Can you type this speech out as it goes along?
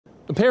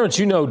Parents,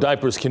 you know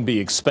diapers can be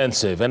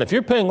expensive, and if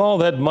you're paying all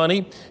that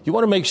money, you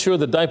want to make sure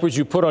the diapers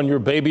you put on your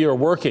baby are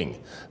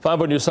working.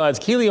 5 on your side's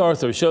Keely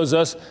Arthur shows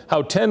us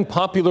how 10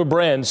 popular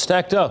brands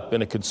stacked up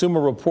in a Consumer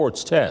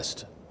Reports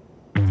test.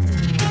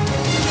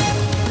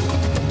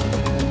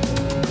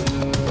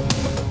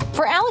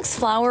 For Alex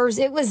Flowers,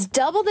 it was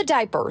double the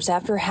diapers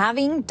after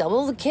having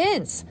double the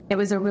kids. It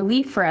was a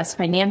relief for us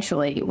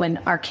financially when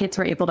our kids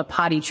were able to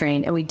potty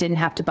train and we didn't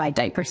have to buy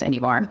diapers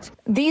anymore.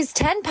 These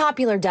 10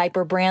 popular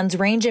diaper brands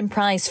range in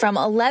price from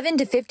 11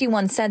 to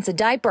 51 cents a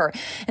diaper,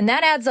 and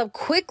that adds up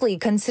quickly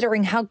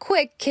considering how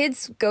quick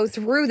kids go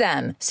through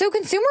them. So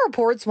Consumer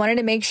Reports wanted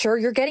to make sure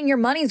you're getting your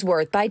money's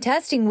worth by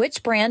testing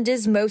which brand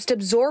is most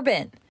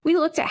absorbent. We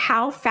looked at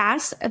how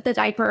fast the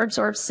diaper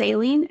absorbs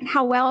saline and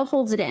how well it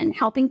holds it in,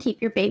 helping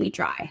keep your baby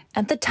dry.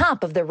 At the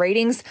top of the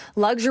ratings,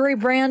 luxury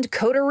brand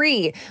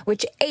Coterie,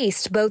 which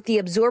aced both the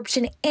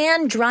absorption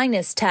and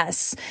dryness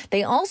tests.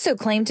 They also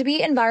claim to be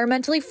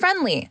environmentally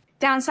friendly.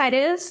 Downside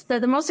is they're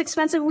the most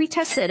expensive we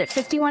tested at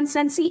 51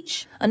 cents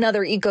each.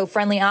 Another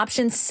eco-friendly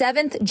option,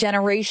 7th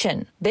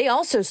generation. They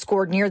also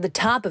scored near the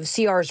top of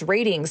CR's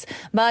ratings,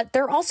 but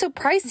they're also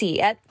pricey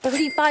at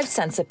 35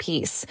 cents a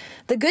piece.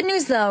 The good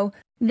news, though,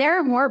 there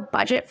are more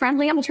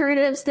budget-friendly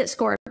alternatives that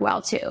scored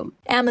well, too.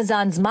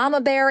 Amazon's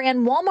Mama Bear and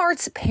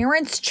Walmart's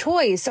Parents'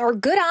 Choice are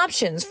good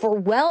options for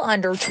well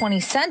under 20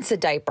 cents a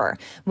diaper.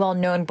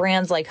 Well-known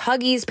brands like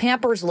Huggies,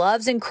 Pampers,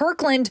 Loves, and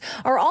Kirkland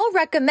are all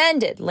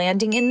recommended,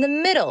 landing in the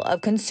middle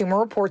of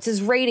Consumer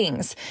Reports'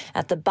 ratings.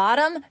 At the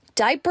bottom,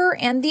 Diaper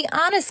and the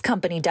Honest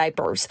Company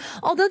diapers.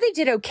 Although they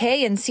did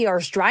okay in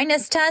CR's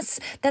dryness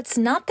tests, that's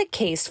not the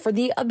case for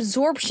the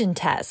absorption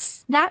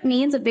tests. That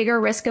means a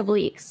bigger risk of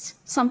leaks,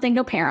 something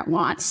no parent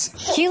wants.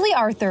 Keely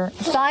Arthur,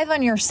 5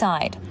 on your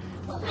side.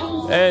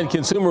 And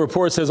Consumer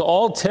Reports says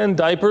all 10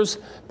 diapers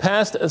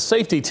passed a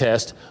safety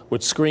test,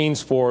 which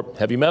screens for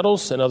heavy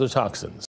metals and other toxins.